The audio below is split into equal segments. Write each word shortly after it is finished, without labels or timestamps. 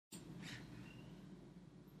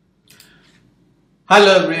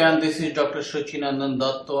Hello everyone, this is Dr. Shachinandan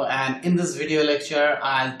Datto, and in this video lecture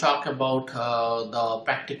I'll talk about the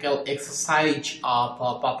practical exercise of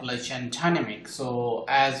population dynamics. So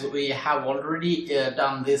as we have already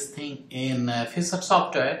done this thing in Fisher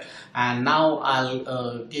software, and now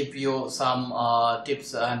I'll give you some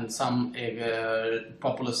tips and some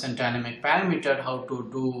population dynamic parameter, how to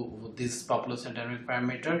do this population dynamic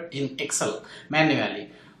parameter in Excel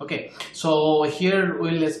manually. Okay, so here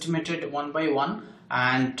we'll estimate it one by one,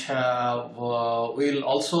 and we'll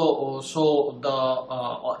also show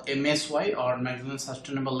the MSY or maximum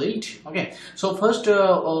sustainable yield. Okay, so first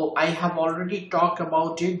I have already talked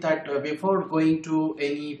about it that before going to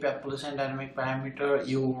any population dynamic parameter,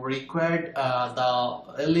 you required the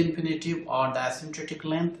L infinitive or the asymptotic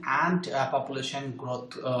length and population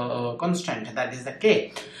growth constant, that is the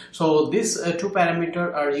K. So these two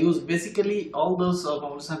parameters are used. Basically all those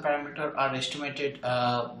population parameters are estimated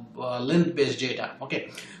length based data.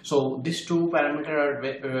 Okay, so these two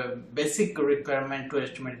parameters are basic requirement to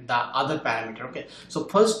estimate the other parameter. Okay, so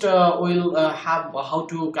first we'll have how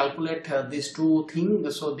to calculate these two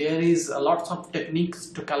things. So there is lots of techniques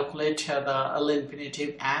to calculate the L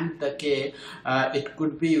infinitive and the K. It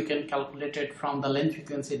could be you can calculate it from the length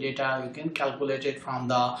frequency data, you can calculate it from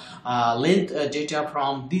the length data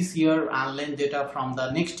from this year and length data from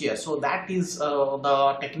the next year. So that is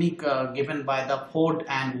the technique given by the Ford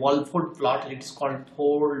and Walford plot. It's called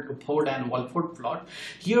Ford and Walford plot.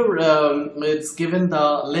 Here it's given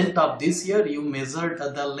the length of this year. You measured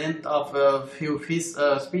the length of a few fish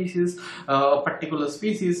species, particular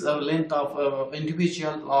species, length of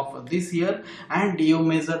individual of this year, and you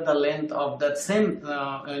measure the length of that same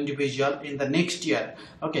individual in the next year.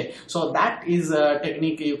 Okay, so that is a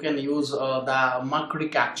technique you can use. The mark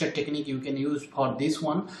recapture technique you can use for this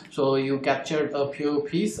one. So you captured a few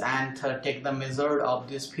fish and take the measure of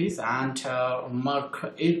this fish and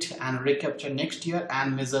mark it and recapture next year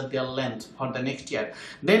and measure their length for the next year.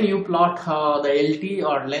 Then you plot the LT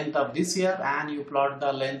or length of this year and you plot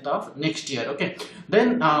the length of next year. Okay,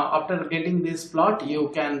 then after getting this plot, you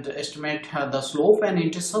can estimate the slope and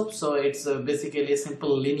intercept. So it's basically a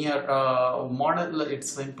simple linear model. It's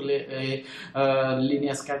simply a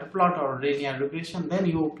linear scatter plot or linear regression. Then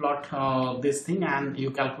you plot this thing and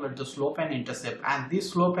you calculate the slope and intercept, and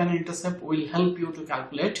this slope and intercept will help you to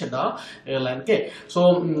calculate the L and K.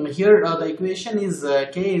 So here the equation is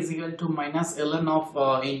K is equal to minus ln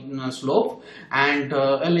of in slope, and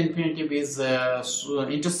L infinitive is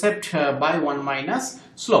intercept by 1 minus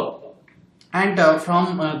slope. And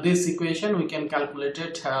from this equation we can calculate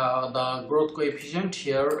it the growth coefficient.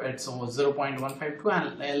 Here it's 0.152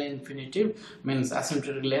 and L infinitive means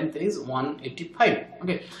asymptotic length is 185.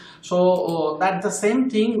 Okay, so that's the same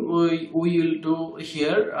thing we will do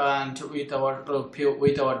here and with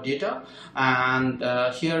our data, and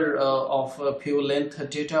here of a few length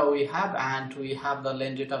data we have, and we have the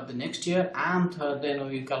length data of the next year, and then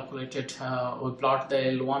we calculated we plot the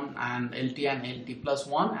L1 and LT and LT plus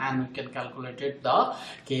 1, and we can calculate the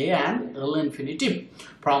K and L infinitive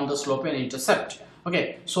from the slope and intercept.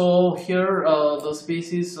 Okay, so here the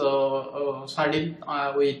species sardine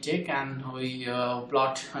we take and we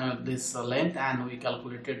plot this length and we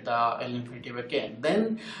calculated the L infinitive again.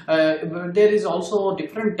 Then there is also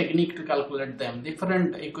different technique to calculate them,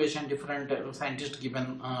 different equation, different scientists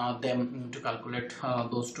given them to calculate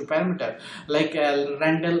those two parameters. Like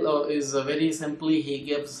Randall is very simply he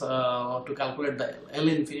gives to calculate the L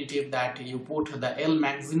infinitive that you put the L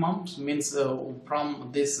maximum, means from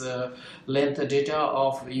this length data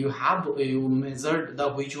of you measured the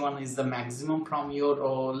which one is the maximum from your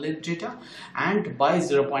length data, and by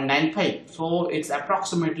 0.95, so it's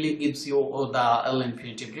approximately gives you the L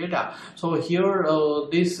infinitive data. So here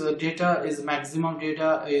this data is maximum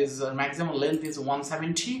data is maximum length is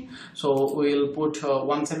 170, so we will put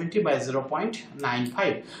 170 by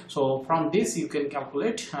 0.95. so from this you can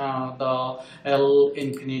calculate the L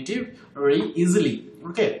infinitive very easily.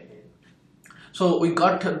 Okay, so we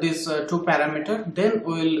got this two parameter. Then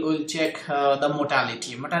we'll check the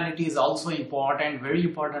mortality. Mortality is also important, very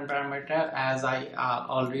important parameter, as I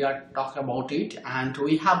already talked about it. And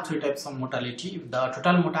we have three types of mortality: the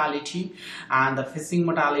total mortality, and the fishing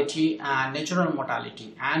mortality, and natural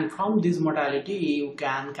mortality. And from this mortality you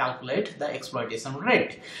can calculate the exploitation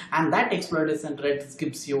rate, and that exploitation rate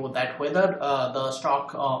gives you that whether the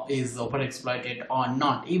stock is overexploited or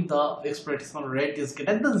not. If the exploitation rate is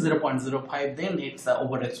greater than 0.05, then it's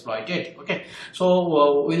overexploited. Okay, so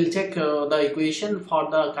we'll check the equation for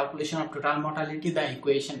the calculation of total mortality. The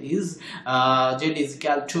equation is Z is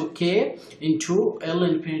equal to K into L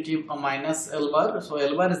infinity minus L bar. So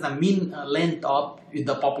L bar is the mean length of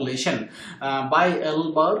the population by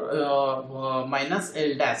L bar minus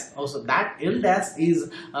L dash. Also that L dash is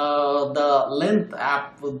the length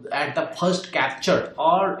at the first capture,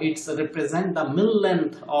 or it's represent the mean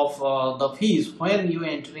length of the fish when you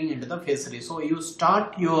entering into the fishery. So you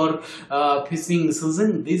start your fishing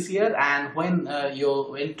season this year, and when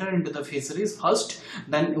you enter into the fisheries first,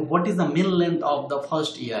 then what is the mean length of the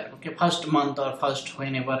first year? Okay, first month or first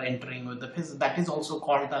whenever entering with the fish, that is also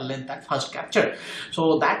called the length at first capture.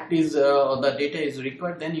 So that is the data is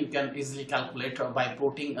required. Then you can easily calculate by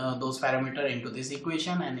putting those parameter into this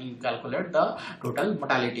equation, and you calculate the total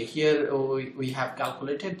mortality. Here we have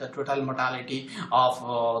calculated the total mortality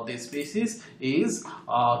of this species is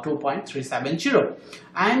 2.370,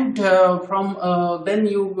 and from then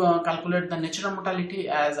you calculate the natural mortality.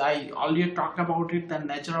 As I already talked about it, the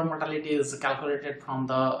natural mortality is calculated from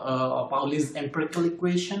the Pauli's empirical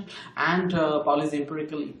equation, and Pauli's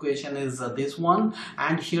empirical equation is this one.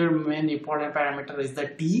 And here main important parameter is the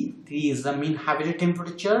T. T is the mean habitat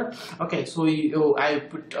temperature. Okay, so I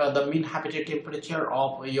put the mean habitat temperature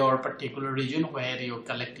of your particular region where you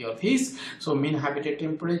collect your fish. So mean habitat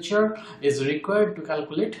temperature is required to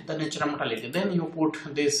calculate the natural mortality. Then you put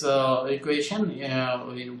this equation,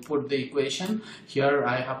 you put the equation here.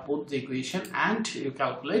 I have put the equation, and you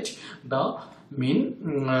calculate the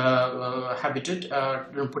mean habitat,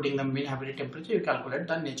 putting the mean habitat temperature, you calculate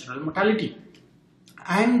the natural mortality.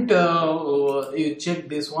 And you check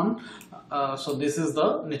this one. So this is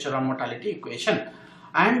the natural mortality equation.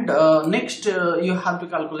 And next you have to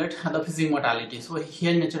calculate the physical mortality. So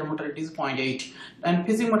here natural mortality is 0.8, and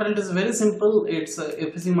physical mortality is very simple. It's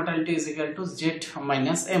physical mortality is equal to Z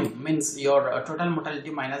minus M, means your total mortality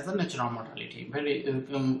minus the natural mortality. Very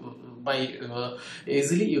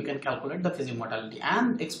easily you can calculate the physical mortality.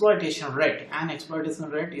 And exploitation rate,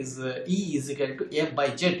 is E is equal to F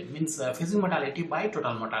by Z, means physical mortality by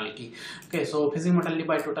total mortality. Okay, so physical mortality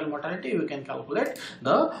by total mortality, you can calculate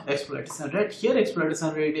the exploitation rate. Here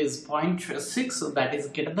exploitation rate is 0.6, that is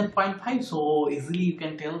greater than 0.5. so easily you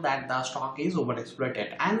can tell that the stock is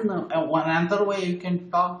overexploited. And one another way you can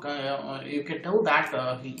talk, you can tell that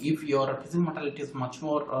if your physical mortality is much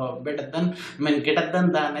more greater than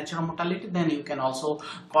the natural mortality, then you can also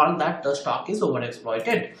call that the stock is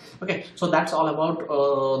overexploited. Okay, so that's all about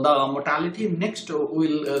the mortality. Next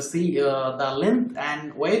we'll see the length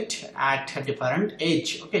and weight at different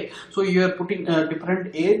age. Okay, so you are putting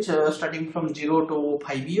different age starting from 0 to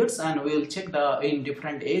 5 years, and we'll check the in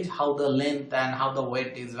different age how the length and how the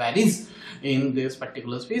weight is varies in this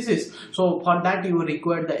particular species. So for that you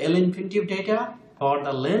require the L infinitive data for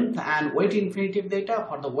the length, and weight infinitive data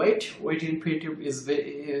for the weight. Weight infinitive is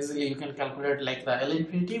very easily you can calculate like the L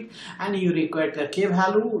infinitive, and you require the K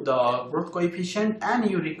value, the growth coefficient, and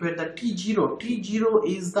you require the T0. T0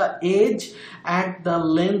 is the age at the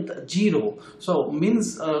length 0. So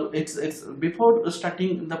means it's before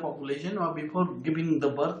starting the population or before giving the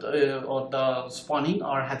birth or the spawning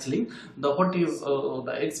or hatchling. The what is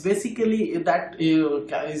it's basically that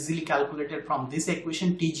easily calculated from this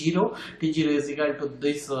equation T0. T0 is equal to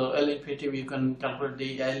this L infinitive. You can calculate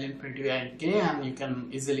the L infinitive and K, and you can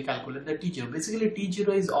easily calculate the T0. Basically T0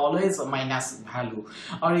 is always a minus value,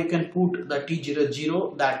 or you can put the T0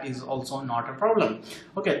 0, that is also not a problem.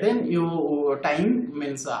 Okay, then you time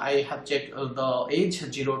means I have checked the age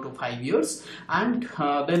 0 to 5 years, and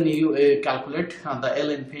then you calculate the L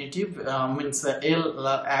infinitive means L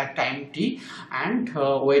at time T, and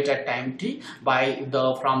weight at time T by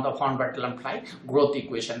the from the von Bertalanffy growth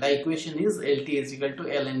equation. The equation is LT is equal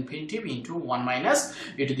to L infinitive into 1 minus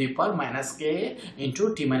e to the power minus K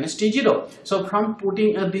into T minus T0. So from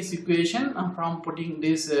putting this equation,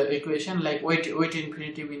 like weight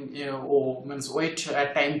infinitive in means weight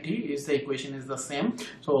at time T is the equation is the same.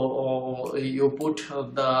 So you put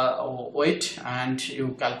the weight and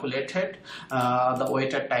you calculate it the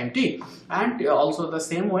weight at time T, and also the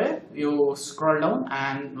same way you scroll down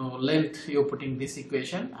and length you putting this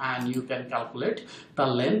equation, and you can calculate the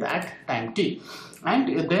length at time T.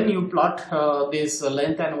 And then you plot this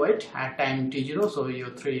length and weight at time T0. So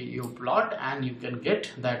you plot, and you can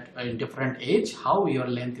get that in different age how your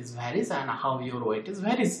length is varies and how your weight is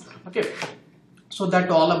varies. Okay, so that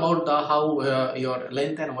all about the how your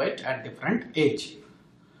length and weight at different age.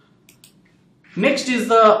 Next is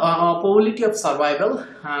the probability of survival.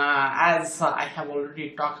 As I have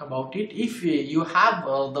already talked about it, if you have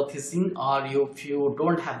the phishing or if you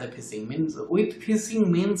don't have the phishing, means with phishing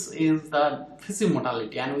means is the phishing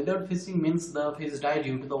mortality, and without phishing means the fish die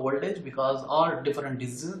due to the old age because or different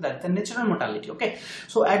diseases, that's the natural mortality. Okay,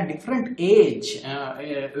 so at different age,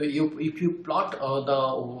 if you plot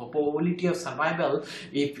the probability of survival,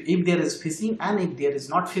 if there is phishing and if there is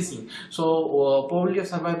not phishing, so probability of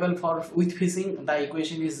survival for with phishing, the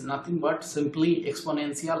equation is nothing but simply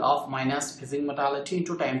exponential of minus phishing mortality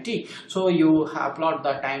into time t. So you have plot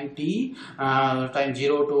the time t, time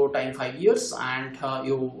 0 to time 5 years, and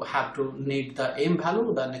you have to need the m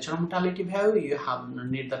value, the natural mortality value, you have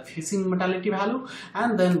need the phishing mortality value,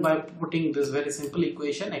 and then by putting this very simple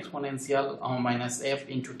equation exponential minus f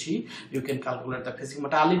into t, you can calculate the phishing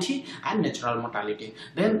mortality and natural mortality.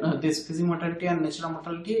 Then this phishing mortality and natural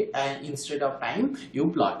mortality instead of time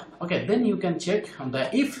you plot. Okay, then you can check the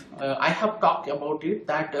if I have talked about it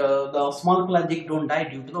that the small pelagic don't die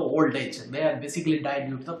due to the old age, they are basically die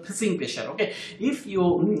due to the fishing pressure. Okay, if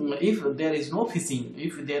there is no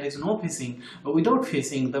fishing, without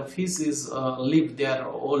fishing the fish is live their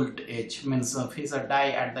old age, means fish are die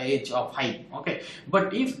at the age of 5. Okay,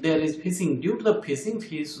 but if there is fishing, due to the fishing,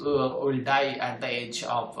 fish will die at the age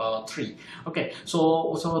of 3. Okay,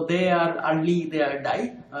 so they are early, they are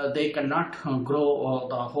die, they cannot grow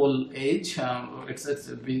the whole age. It's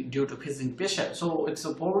due to fishing pressure, so its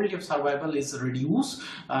probability of survival is reduced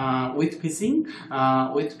with fishing.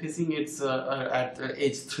 It's at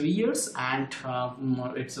age 3 years, and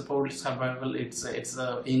its probability of survival it's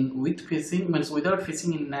in with fishing, means without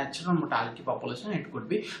fishing in natural mortality population it could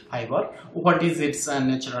be 5, or what is its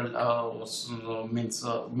natural means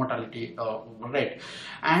mortality rate,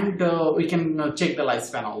 and we can check the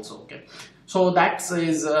lifespan also. Okay, so that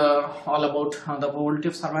is all about the probability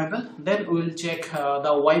of survival. Then we will check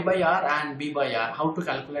the Y by R and B by R, how to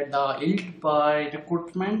calculate the yield by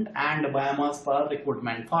recruitment and biomass per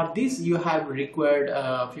recruitment. For this you have required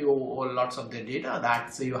lots of the data,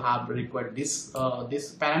 that so you have required this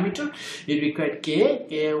parameter. You required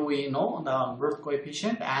K we know the growth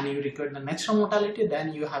coefficient, and you required the natural mortality.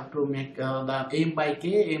 Then you have to make the M by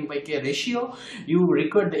K ratio. You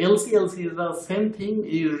required the LC is the same thing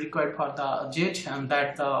you required for the Z, and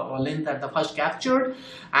that the length that the first captured,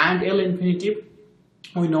 and L infinity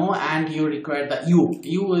we know, and you require the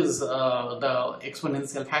U is the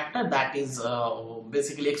exponential factor, that is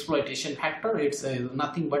basically exploitation factor. It's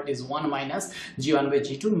nothing but is 1 minus G1 by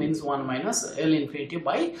G2, means 1 minus L infinity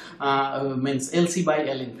by means LC by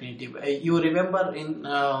L infinity. You remember in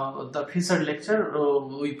the featured lecture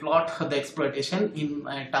we plot the exploitation in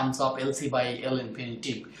terms of LC by L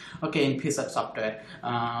infinity. Okay, in featured software.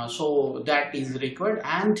 So that is required,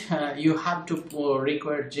 and you have to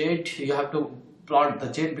require Z, you have to plot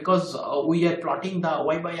the Z, because we are plotting the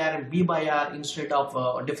Y by R and B by R instead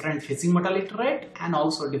of different fishing mortality rate and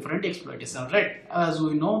also different exploitation rate. As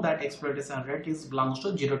we know that exploitation rate is belongs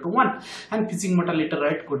to 0 to 1, and fishing mortality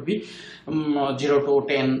rate could be 0 to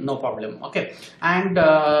 10, no problem. Okay, and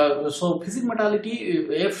so fishing mortality,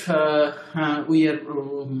 if we are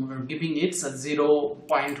giving it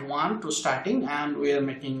 0.1 to starting, and we are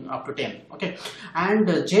making up to 10. Okay, and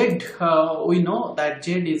Z, we know that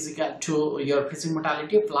Z is equal to your fishing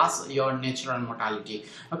mortality plus your natural mortality.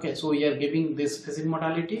 Okay, so we are giving this fishing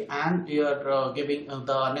mortality, and you are giving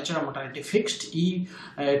the natural mortality fixed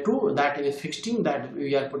E2, that is fixing, that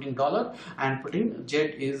we are putting dollar, and putting Z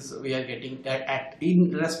is we are getting at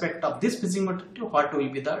in respect of this fishing mortality what will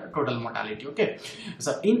be the total mortality. Okay,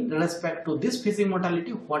 so in respect to this fishing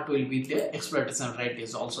mortality what will be the exploitation rate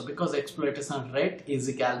is also, because exploitation rate is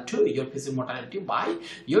equal to your fishing mortality by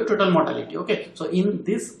your total mortality. Okay, so in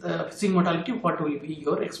this fishing mortality what will be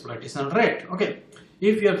your exploitation rate. Okay,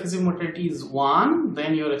 if your fishing mortality is 1,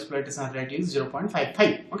 then your exploitation rate is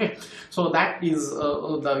 0.55. Okay, so that is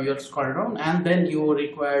your square down, and then you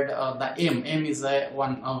required the M is a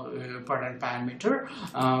one important parameter.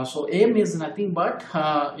 So M is nothing but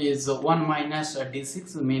is 1 minus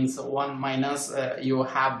D6, means 1 minus you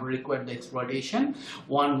have required the exploitation,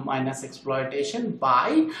 1 minus exploitation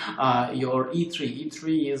by your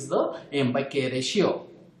E3 is the M by K ratio.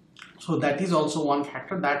 So that is also one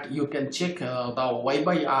factor that you can check the Y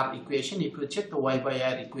by R equation. If you check the Y by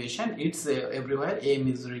R equation, it's everywhere M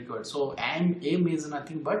is required. So and M is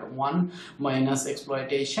nothing but 1 minus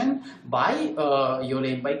exploitation by your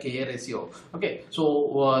M by K ratio. Okay,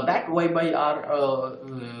 so that Y by R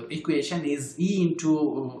equation is E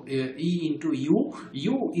into U.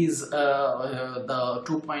 U is the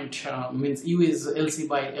 2 point means U is LC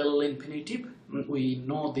by L infinity, we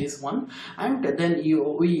know this one. And then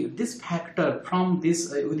this factor from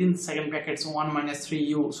this within second bracket, so 1 minus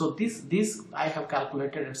 3u. So this I have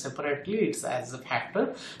calculated it separately, it's as a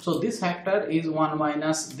factor. So this factor is 1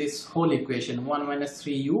 minus this whole equation, 1 minus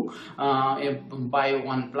 3u by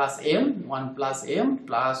 1 plus m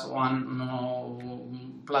plus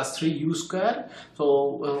 1 plus 3u square.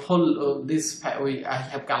 So whole I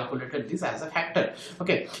have calculated this as a factor.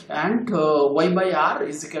 Okay, and y by r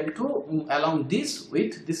is equal to along this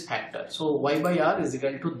with this factor. So y by r is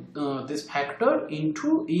equal to this factor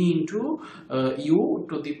into e into u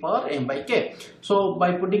to the power m by k. So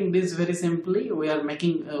by putting this very simply, we are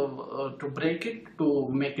making to break it to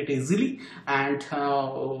make it easily. And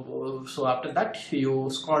so after that you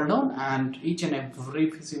scroll down, and each and every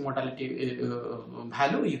physical modality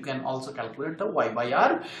value you can also calculate the y by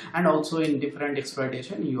r, and also in different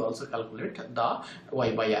exploitation you also calculate the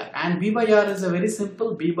y by r. And b by r is a very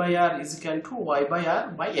simple, b by r is equal to y by r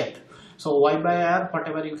by f. So y by r,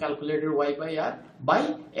 whatever you calculated y by r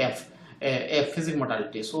by f, physical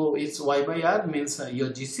modality. So it's y by r means your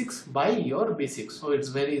g6 by your b6. So it's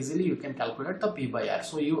very easily you can calculate the b by r.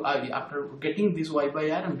 So you after getting this y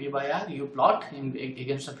by r and b by r, you plot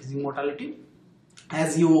against the physical modality.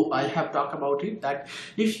 As I have talked about it, that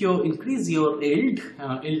if you increase your yield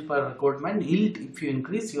per requirement, if you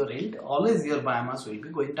increase your yield, always your biomass will be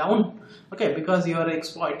going down. Okay, because you are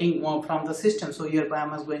exploiting more from the system, so your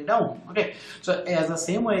biomass going down. Okay, so as the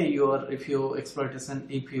same way, if you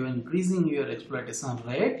increasing your exploitation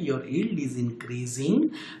rate, your yield is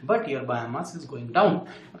increasing, but your biomass is going down.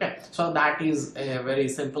 Okay, so that is a very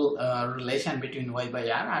simple relation between y by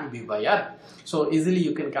r and b by r. So easily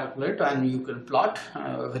you can calculate, and you can plot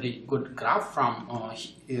a very good graph from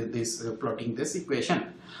plotting this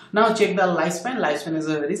equation. Now check the lifespan. Lifespan is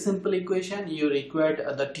a very simple equation. You required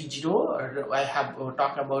the T0. I have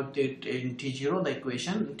talked about it in T0, the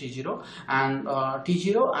equation T0 and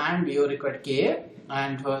T0, and you required K.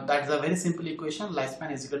 And that's a very simple equation.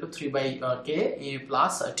 Lifespan is equal to 3 by K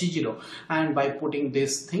plus T0. And by putting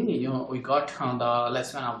this thing, we got the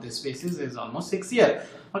lifespan of this species is almost 6 years.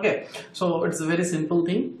 Okay, so it's a very simple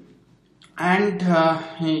thing. And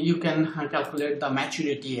you can calculate the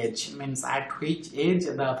maturity age, means at which age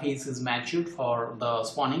the fish is matured for the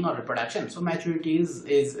spawning or reproduction. So maturity is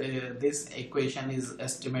this equation is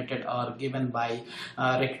estimated or given by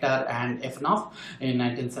Richter and Effnoff in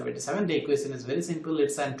 1977. The equation is very simple.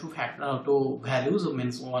 It's an two values,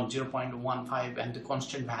 means 0.15 and the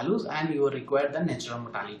constant values, and you require the natural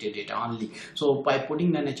mortality data only. So by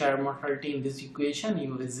putting the natural mortality in this equation,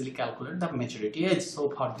 you easily calculate the maturity age. So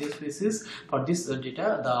for this species, for this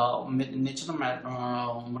data, the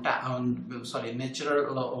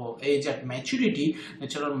natural age at maturity,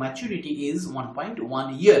 natural maturity is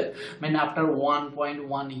 1.1 year. When after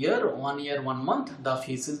 1.1 year, 1 year 1 month, the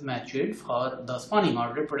fish is matured for the spawning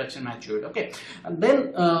or reproduction matured. Okay, and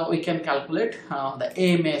then we can calculate the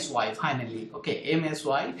AMSY finally. Okay,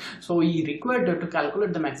 AMSY. So we required to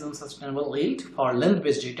calculate the maximum sustainable yield for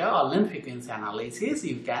length-based data or length frequency analysis.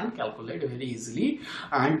 You can calculate very easily,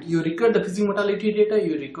 and you require the physical mortality data,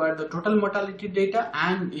 you require the total mortality data,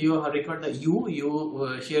 and you require the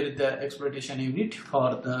here is the exploitation unit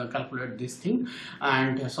for the calculate this thing.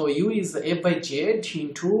 And so u is f by z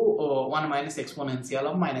into 1 minus exponential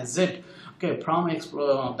of minus z. Okay, from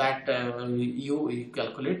that you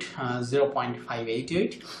calculate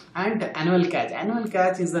 0.588. And annual catch. Annual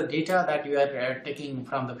catch is the data that you are taking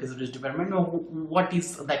from the fisheries department. What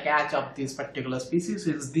is the catch of this particular species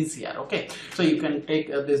is this year. Okay, so you can take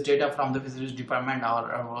this data from the fisheries department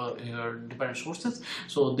or different sources.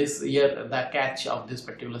 So this year the catch of this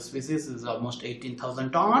particular species is almost 18,000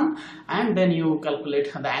 ton, and then you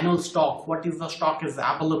calculate the annual stock. What is the stock is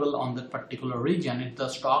available on that particular region? If the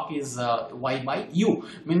stock is y by u,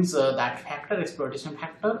 means that factor, exploitation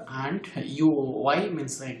factor, and y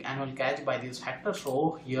means like annual catch by this factor.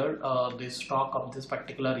 So here the stock of this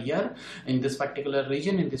particular year in this particular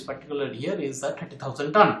region in this particular year is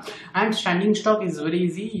 30,000 ton. And standing stock is very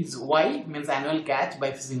easy, is y means annual catch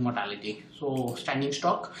by fishing mortality. So standing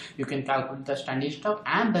stock, you can calculate the standing stock,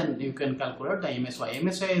 and then you can calculate the MSY.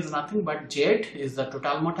 MSY is nothing but Z is the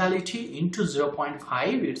total mortality into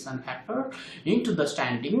 0.5, it's a factor, into the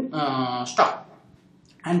standing stock.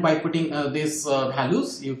 and by putting these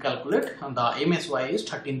values you calculate the MSY is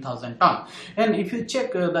 13,000 ton. And if you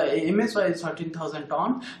check the MSY is 13,000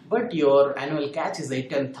 ton, but your annual catch is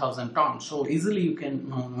 18,000 ton, so easily you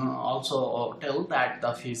can also tell that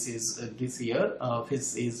the fish is this year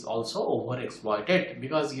fish is also over exploited,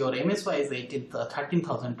 because your MSY is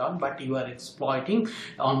 13,000 ton but you are exploiting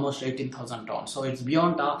almost 18,000 ton, so it's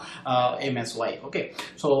beyond the MSY. Okay,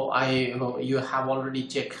 so you have already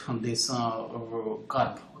checked this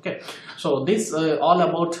curve. Okay, so this all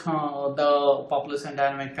about the population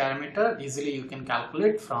dynamic parameter. Easily you can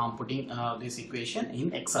calculate from putting this equation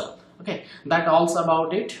in Excel. Okay, that also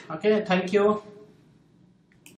about it. Okay, thank you.